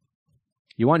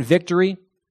 You want victory?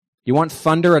 You want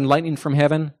thunder and lightning from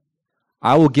heaven?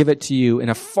 I will give it to you in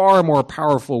a far more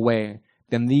powerful way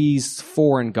than these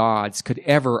foreign gods could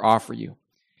ever offer you.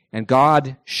 And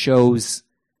God shows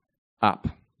up.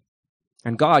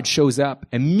 And God shows up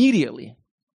immediately.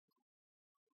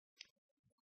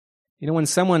 You know, when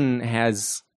someone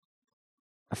has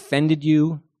offended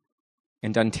you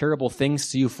and done terrible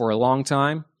things to you for a long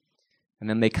time, and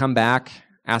then they come back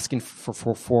asking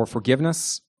for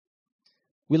forgiveness,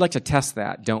 we like to test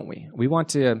that, don't we?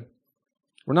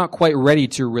 We're not quite ready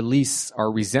to release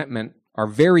our resentment, our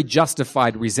very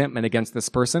justified resentment against this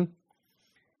person.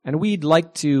 And we'd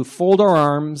like to fold our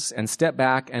arms and step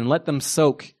back and let them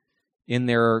soak in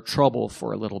their trouble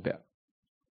for a little bit.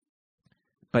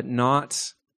 But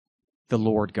not the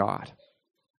Lord God.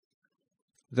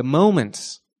 The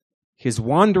moment his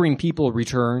wandering people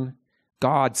return,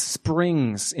 God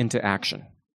springs into action.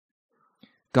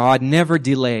 God never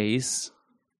delays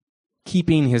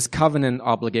keeping his covenant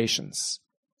obligations.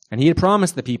 And he had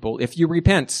promised the people, if you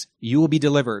repent, you will be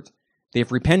delivered.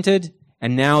 They've repented,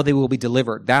 and now they will be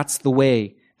delivered. That's the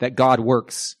way that God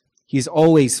works. He's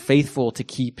always faithful to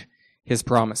keep his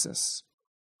promises.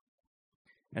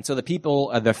 And so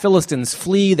the Philistines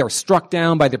flee. They're struck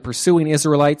down by the pursuing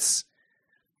Israelites.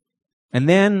 And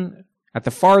then, at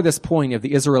the farthest point of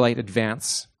the Israelite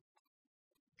advance,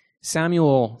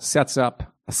 Samuel sets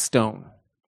up a stone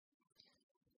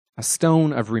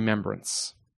of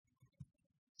remembrance,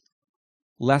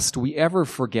 lest we ever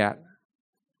forget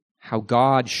how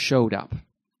God showed up.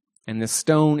 And this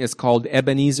stone is called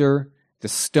Ebenezer, the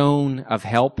stone of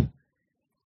help.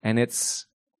 And it's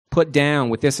put down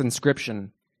with this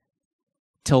inscription,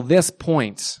 till this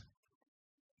point,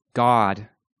 God,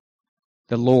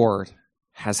 the Lord,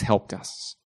 has helped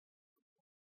us.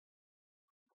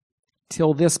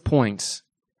 Till this point,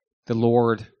 the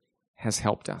Lord has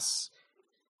helped us.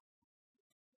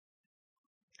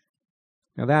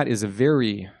 Now that is a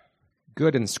very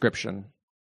good inscription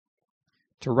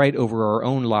to write over our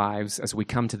own lives as we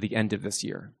come to the end of this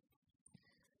year.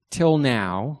 Till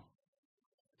now,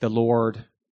 the Lord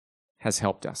has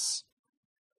helped us.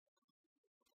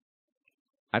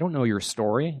 I don't know your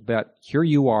story, but here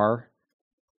you are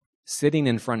sitting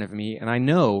in front of me, and I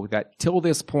know that till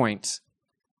this point,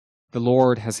 the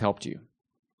Lord has helped you.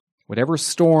 Whatever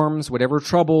storms, whatever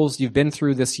troubles you've been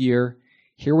through this year,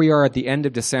 here we are at the end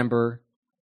of December,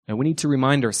 and we need to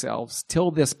remind ourselves,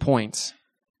 till this point,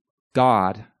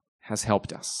 God has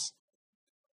helped us.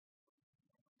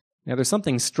 Now, there's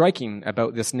something striking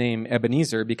about this name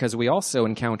Ebenezer because we also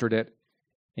encountered it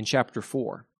in chapter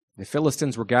 4. The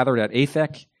Philistines were gathered at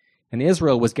Aphek, and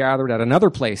Israel was gathered at another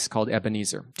place called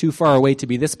Ebenezer, too far away to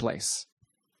be this place.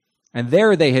 And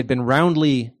there they had been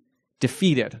roundly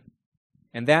defeated.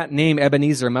 And that name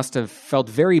Ebenezer must have felt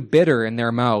very bitter in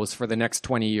their mouths for the next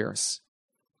 20 years.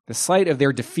 The site of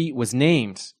their defeat was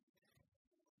named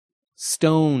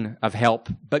Stone of Help,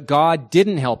 but God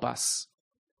didn't help us.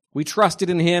 We trusted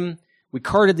in him, we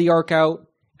carted the ark out,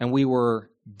 and we were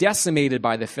decimated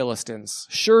by the Philistines.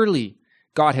 Surely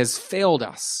God has failed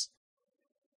us.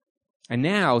 And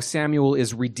now Samuel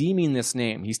is redeeming this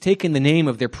name. He's taken the name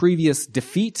of their previous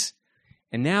defeat,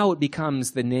 and now it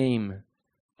becomes the name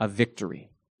of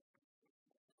victory.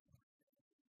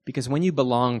 Because when you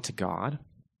belong to God,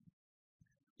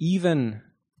 even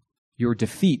your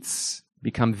defeats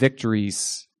become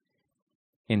victories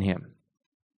in him.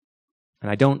 And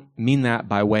I don't mean that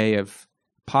by way of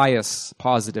pious,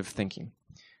 positive thinking.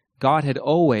 God had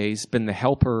always been the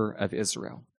helper of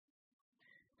Israel.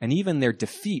 And even their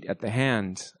defeat at the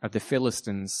hand of the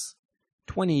Philistines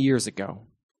 20 years ago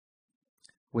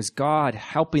was God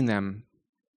helping them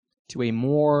to a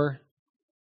more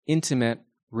intimate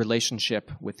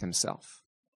relationship with himself.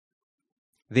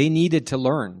 They needed to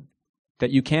learn that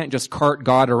you can't just cart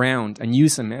God around and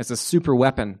use him as a super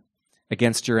weapon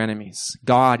against your enemies.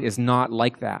 God is not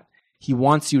like that. He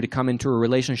wants you to come into a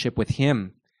relationship with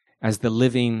him as the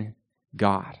living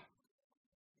God.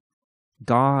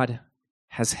 God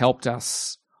has helped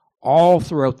us all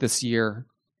throughout this year,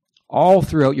 all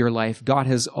throughout your life. God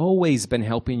has always been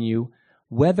helping you,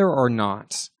 whether or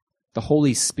not the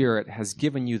Holy Spirit has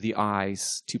given you the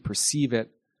eyes to perceive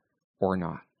it or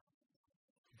not.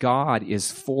 God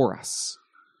is for us.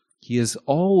 He is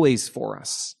always for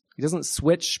us. He doesn't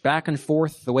switch back and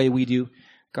forth the way we do.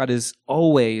 God is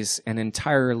always and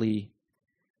entirely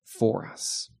for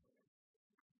us.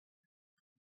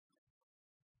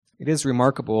 It is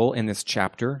remarkable in this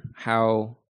chapter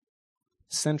how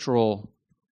central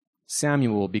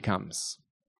Samuel becomes.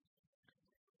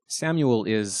 Samuel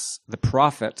is the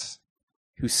prophet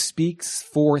who speaks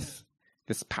forth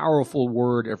this powerful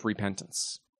word of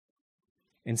repentance.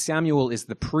 And Samuel is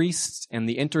the priest and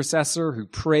the intercessor who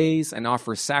prays and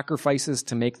offers sacrifices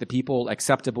to make the people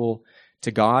acceptable to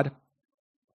God.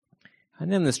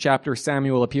 And in this chapter,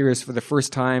 Samuel appears for the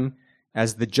first time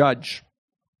as the judge,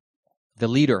 the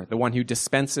leader, the one who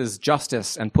dispenses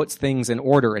justice and puts things in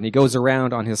order. And he goes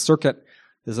around on his circuit,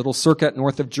 his little circuit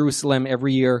north of Jerusalem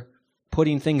every year,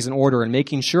 putting things in order and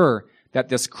making sure that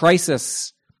this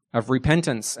crisis of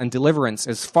repentance and deliverance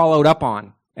is followed up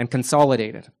on and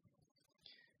consolidated.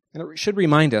 And it should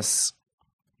remind us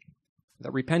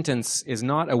that repentance is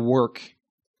not a work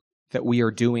that we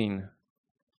are doing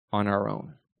on our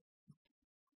own.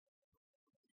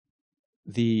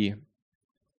 The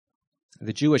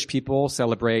Jewish people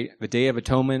celebrate the Day of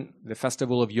Atonement, the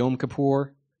festival of Yom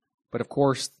Kippur, but of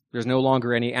course, there's no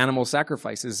longer any animal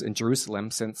sacrifices in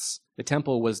Jerusalem since the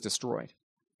temple was destroyed.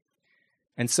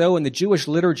 And so in the Jewish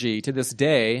liturgy to this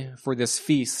day, for this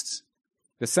feast,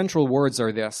 the central words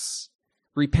are this: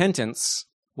 repentance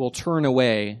will turn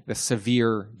away the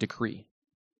severe decree.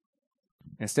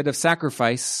 Instead of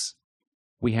sacrifice,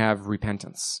 we have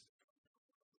repentance.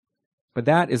 But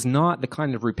that is not the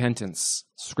kind of repentance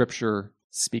Scripture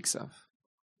speaks of.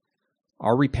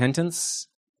 Our repentance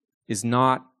is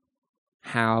not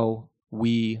how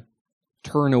we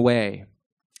turn away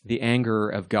the anger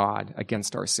of God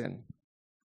against our sin.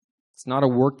 It's not a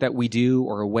work that we do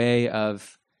or a way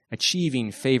of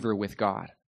achieving favor with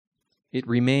God. It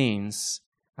remains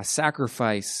a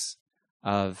sacrifice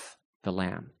of the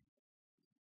Lamb.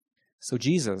 So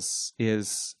Jesus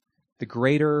is the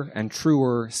greater and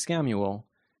truer Samuel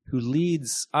who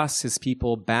leads us, his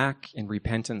people, back in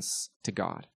repentance to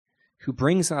God, who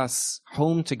brings us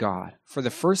home to God for the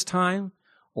first time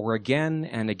or again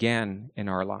and again in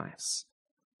our lives.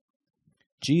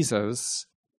 Jesus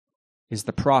is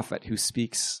the prophet who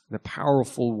speaks the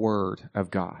powerful word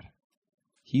of God.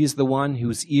 He is the one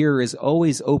whose ear is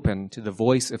always open to the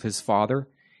voice of his Father,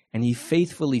 and he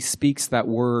faithfully speaks that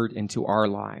word into our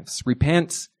lives.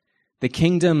 Repent, the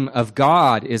kingdom of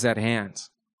God is at hand.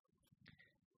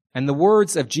 And the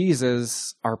words of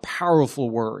Jesus are powerful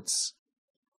words.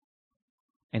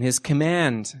 And his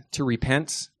command to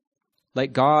repent,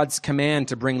 like God's command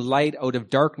to bring light out of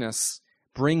darkness,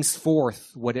 brings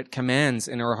forth what it commands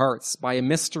in our hearts by a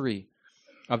mystery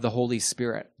of the Holy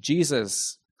Spirit.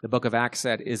 Jesus, the book of Acts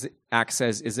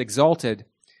says, is exalted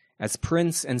as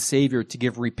Prince and Savior to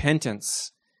give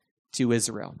repentance to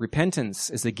Israel. Repentance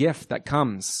is a gift that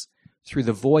comes through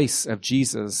the voice of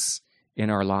Jesus in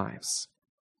our lives.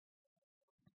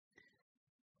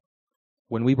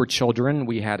 When we were children,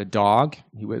 we had a dog.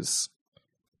 He was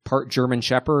part German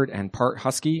Shepherd and part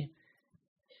Husky.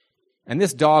 And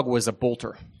this dog was a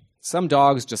bolter. Some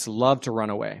dogs just love to run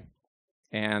away.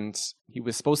 And he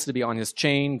was supposed to be on his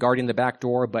chain, guarding the back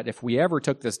door. But if we ever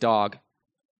took this dog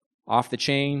off the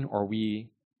chain or we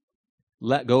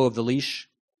let go of the leash,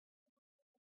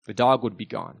 the dog would be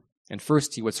gone. And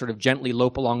first he would sort of gently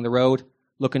lope along the road,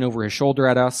 looking over his shoulder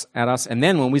at us. And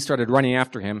then when we started running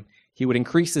after him, he would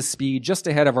increase his speed just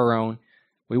ahead of our own.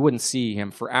 We wouldn't see him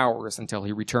for hours until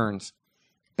he returned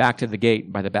back to the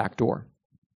gate by the back door.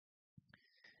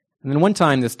 And then one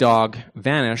time this dog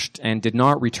vanished and did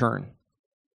not return.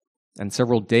 And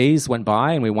several days went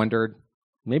by and we wondered,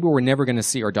 maybe we're never going to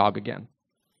see our dog again.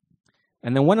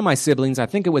 And then one of my siblings, I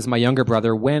think it was my younger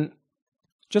brother, went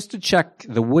just to check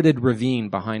the wooded ravine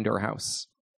behind our house.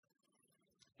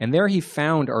 And there he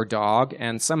found our dog,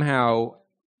 and somehow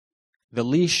the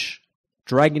leash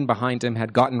dragging behind him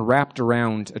had gotten wrapped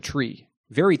around a tree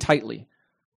very tightly.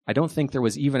 I don't think there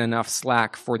was even enough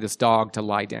slack for this dog to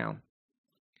lie down.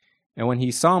 And when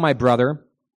he saw my brother,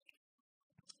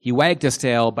 he wagged his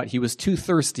tail, but he was too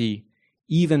thirsty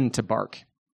even to bark.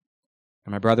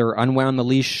 And my brother unwound the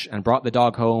leash and brought the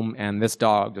dog home, and this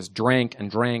dog just drank and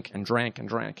drank and drank and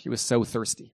drank. He was so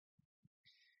thirsty.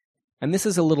 And this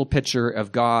is a little picture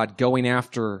of God going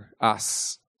after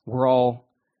us. We're all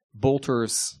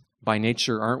bolters by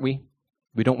nature, aren't we?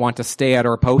 We don't want to stay at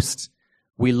our post.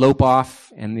 We lope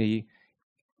off, and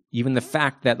even the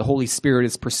fact that the Holy Spirit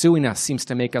is pursuing us seems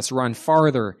to make us run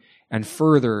farther and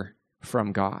further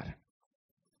from God.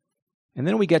 And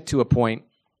then we get to a point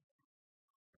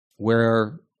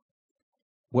where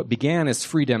what began as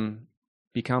freedom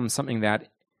becomes something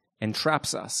that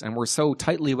entraps us, and we're so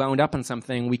tightly wound up in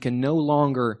something we can no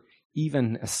longer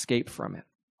even escape from it.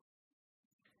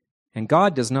 And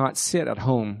God does not sit at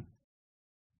home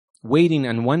waiting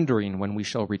and wondering when we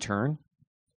shall return.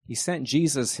 He sent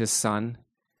Jesus, his Son,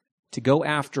 to go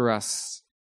after us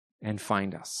and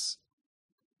find us.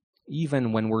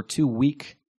 Even when we're too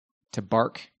weak to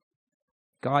bark,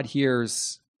 God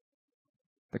hears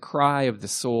the cry of the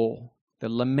soul, the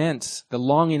lament, the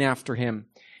longing after him,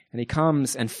 and he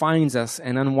comes and finds us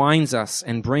and unwinds us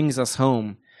and brings us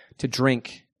home to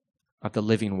drink of the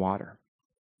living water.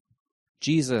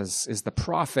 Jesus is the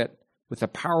prophet with the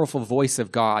powerful voice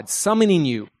of God, summoning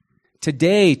you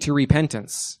today to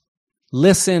repentance.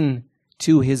 Listen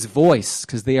to his voice,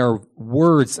 because they are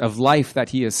words of life that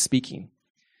he is speaking.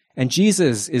 And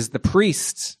Jesus is the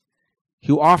priest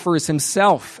who offers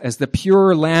himself as the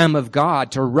pure Lamb of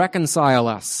God to reconcile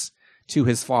us to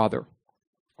his Father.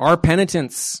 Our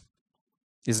penitence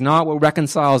is not what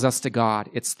reconciles us to God.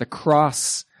 It's the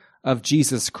cross of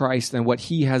Jesus Christ and what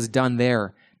he has done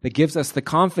there that gives us the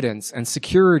confidence and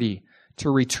security to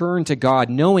return to God,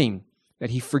 knowing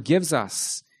that he forgives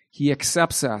us, he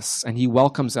accepts us, and he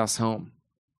welcomes us home.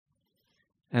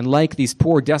 And like these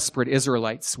poor, desperate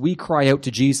Israelites, we cry out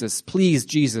to Jesus, please,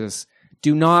 Jesus,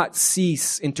 do not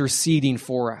cease interceding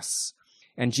for us.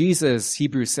 And Jesus,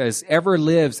 Hebrews says, ever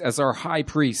lives as our high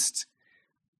priest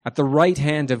at the right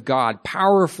hand of God,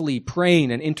 powerfully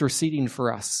praying and interceding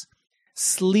for us,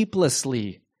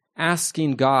 sleeplessly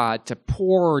asking God to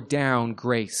pour down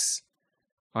grace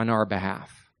on our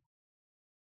behalf.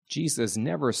 Jesus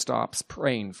never stops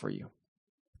praying for you.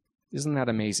 Isn't that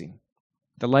amazing?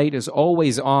 The light is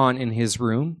always on in his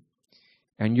room,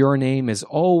 and your name is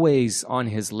always on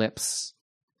his lips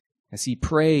as he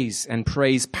prays and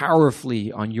prays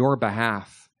powerfully on your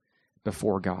behalf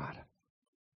before God.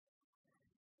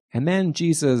 And then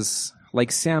Jesus,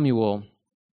 like Samuel,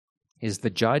 is the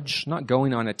judge, not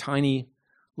going on a tiny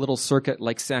little circuit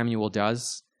like Samuel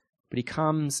does, but he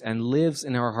comes and lives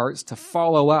in our hearts to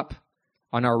follow up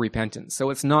on our repentance. So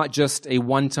it's not just a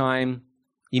one-time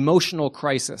emotional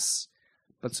crisis,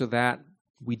 but so that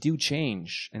we do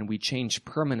change, and we change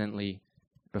permanently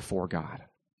before God.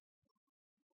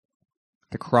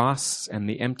 The cross and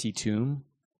the empty tomb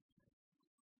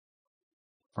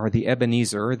are the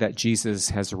Ebenezer that Jesus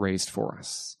has raised for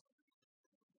us.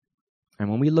 And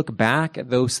when we look back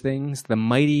at those things, the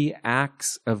mighty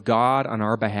acts of God on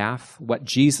our behalf, what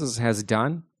Jesus has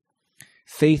done,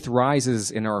 faith rises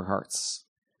in our hearts.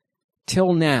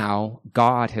 Till now,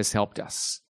 God has helped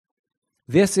us.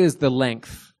 This is the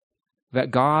length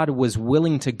that God was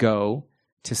willing to go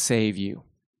to save you.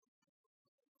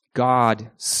 God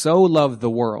so loved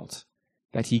the world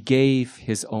that he gave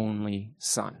his only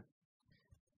Son.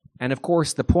 And of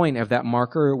course, the point of that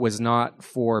marker was not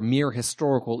for mere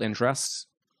historical interest,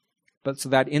 but so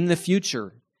that in the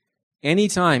future,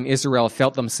 anytime Israel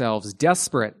felt themselves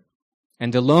desperate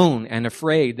and alone and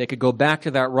afraid, they could go back to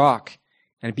that rock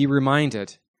and be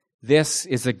reminded, this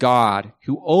is a God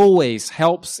who always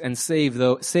helps and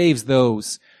saves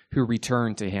those who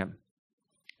return to him.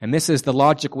 And this is the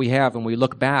logic we have when we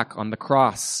look back on the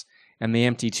cross and the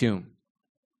empty tomb.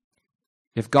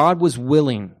 If God was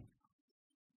willing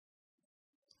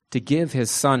to give his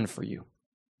Son for you,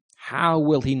 how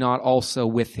will he not also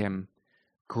with him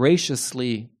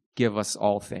graciously give us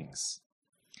all things?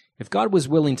 If God was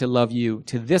willing to love you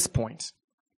to this point,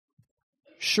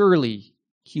 surely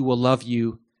he will love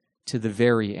you to the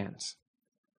very end.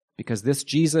 Because this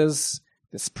Jesus,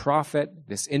 this prophet,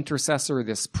 this intercessor,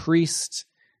 this priest,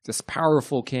 this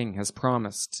powerful king has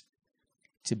promised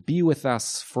to be with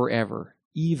us forever,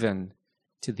 even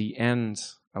to the end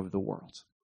of the world.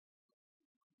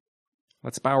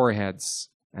 Let's bow our heads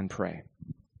and pray.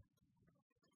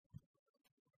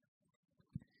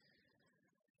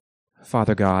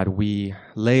 Father God, we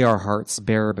lay our hearts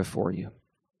bare before you.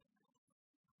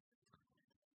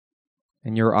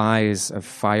 And your eyes of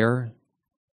fire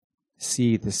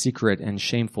see the secret and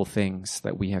shameful things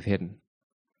that we have hidden.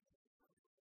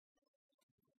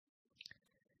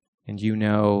 And you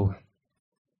know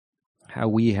how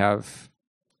we have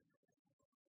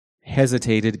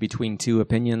hesitated between two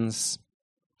opinions,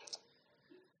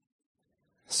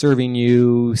 serving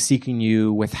you, seeking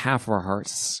you with half our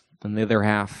hearts, and the other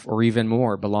half, or even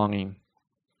more, belonging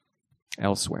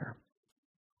elsewhere.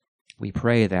 We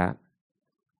pray that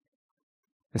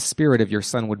the Spirit of your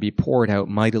Son would be poured out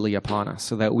mightily upon us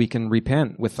so that we can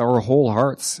repent with our whole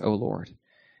hearts, O Lord,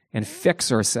 and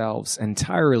fix ourselves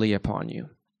entirely upon you.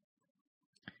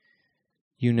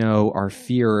 You know our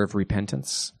fear of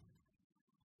repentance.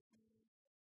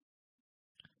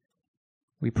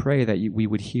 We pray that we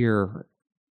would hear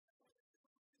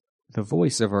the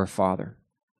voice of our Father,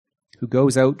 who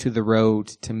goes out to the road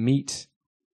to meet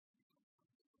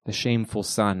the shameful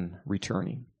son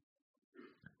returning,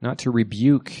 not to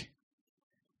rebuke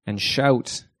and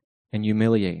shout and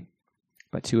humiliate,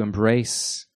 but to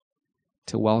embrace,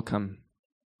 to welcome,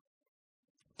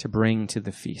 to bring to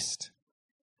the feast.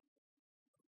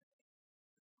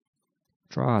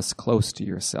 Draw us close to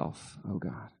yourself, O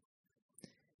God,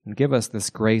 and give us this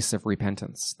grace of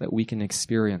repentance that we can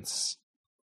experience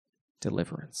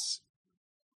deliverance.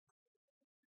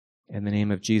 In the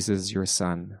name of Jesus, your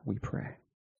Son, we pray.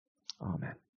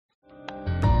 Amen.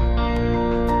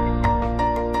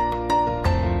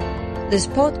 This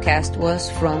podcast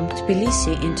was from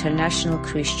Tbilisi International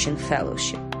Christian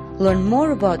Fellowship. Learn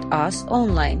more about us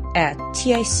online at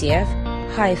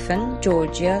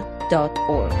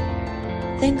ticf-georgia.org.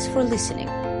 Thanks for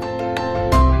listening.